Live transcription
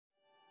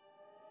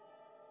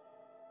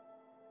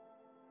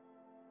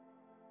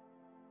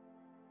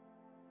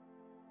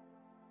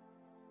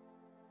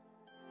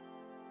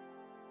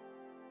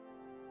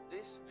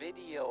this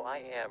video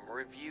I am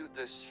review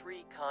the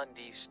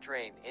SRIKANDI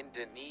strain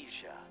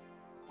Indonesia,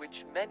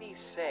 which many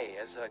say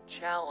is a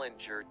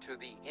challenger to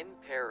the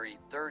Inpari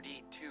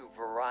 32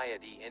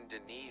 variety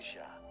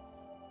Indonesia.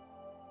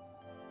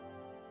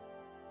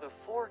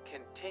 Before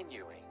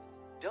continuing,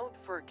 don't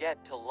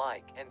forget to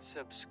like and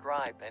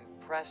subscribe and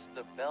press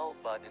the bell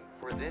button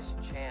for this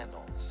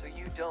channel so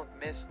you don't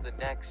miss the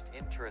next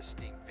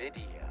interesting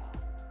video.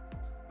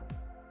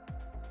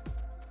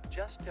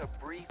 Just a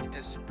brief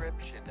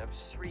description of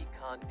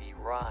SRIKANDI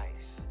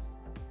rice.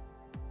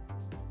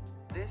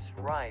 This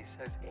rice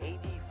is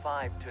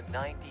 85 to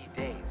 90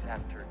 days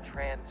after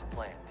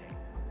transplanting.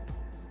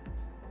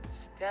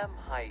 Stem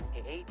height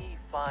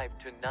 85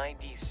 to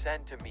 90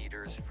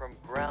 centimeters from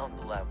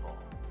ground level.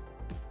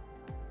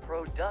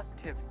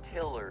 Productive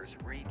tillers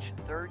reach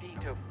 30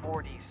 to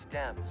 40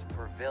 stems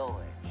per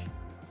village.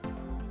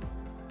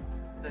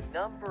 The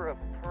number of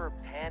per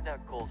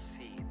panicle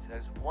seeds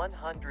is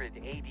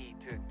 180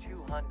 to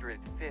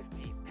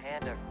 250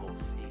 panicle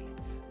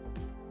seeds.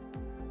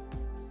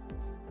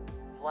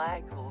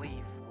 Flag leaf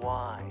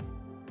wide.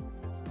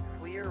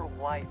 Clear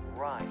white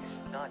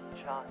rice, not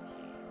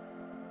chalky.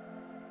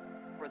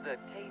 For the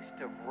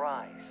taste of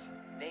rice,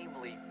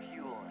 namely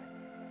Pulen.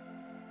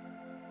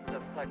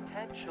 The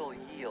potential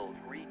yield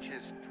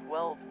reaches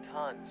 12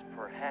 tons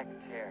per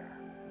hectare.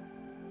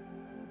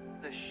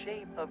 The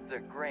shape of the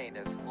grain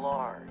is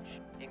large,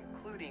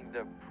 including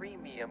the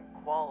premium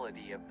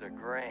quality of the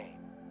grain.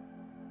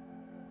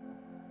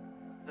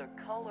 The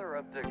color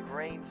of the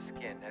grain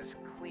skin is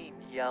clean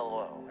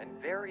yellow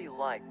and very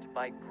liked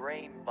by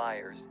grain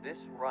buyers.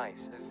 This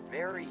rice is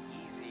very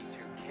easy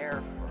to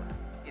care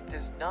for. It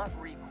does not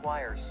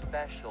require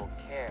special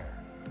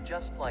care,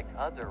 just like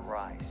other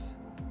rice.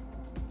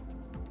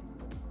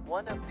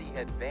 One of the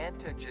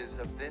advantages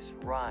of this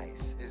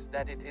rice is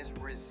that it is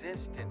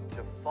resistant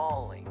to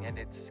falling and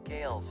its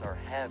scales are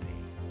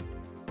heavy.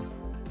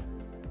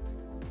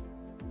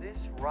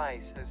 This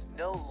rice is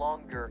no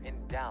longer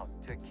in doubt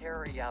to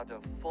carry out a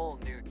full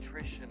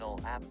nutritional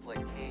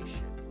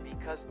application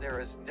because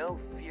there is no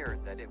fear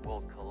that it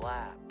will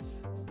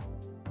collapse.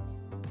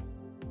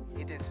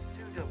 It is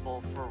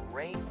suitable for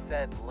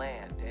rain-fed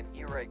land and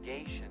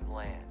irrigation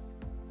land.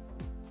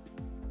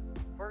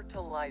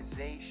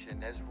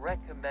 Fertilization is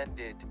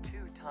recommended 2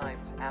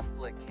 times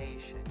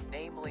application,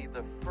 namely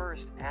the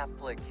first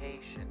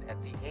application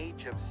at the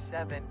age of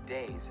 7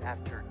 days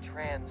after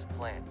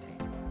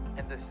transplanting,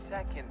 and the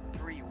second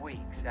 3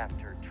 weeks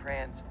after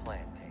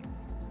transplanting.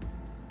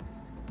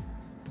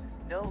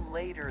 No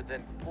later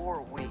than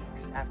 4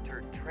 weeks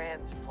after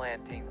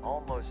transplanting.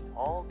 Almost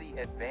all the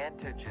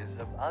advantages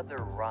of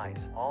other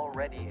rice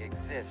already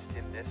exist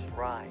in this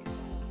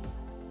rice.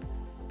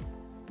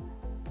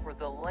 For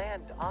the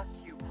land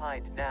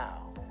occupied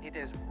now, it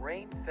is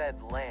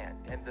rain-fed land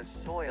and the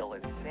soil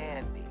is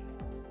sandy.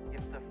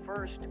 If the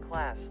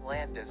first-class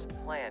land is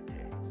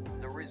planted,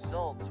 the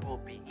results will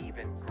be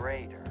even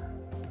greater.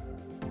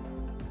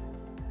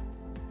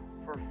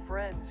 For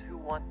friends who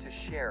want to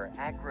share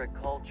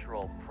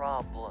agricultural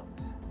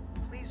problems,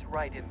 please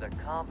write in the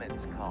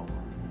comments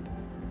column.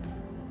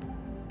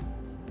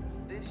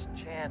 This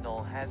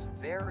channel has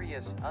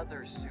various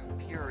other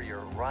superior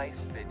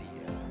rice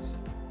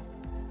videos.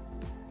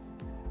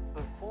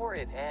 Before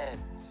it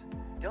ends,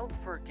 don't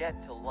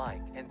forget to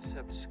like and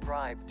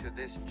subscribe to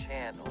this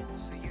channel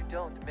so you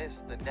don't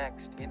miss the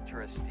next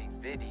interesting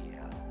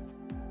video.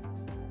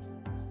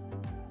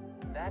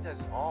 That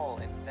is all,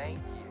 and thank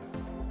you.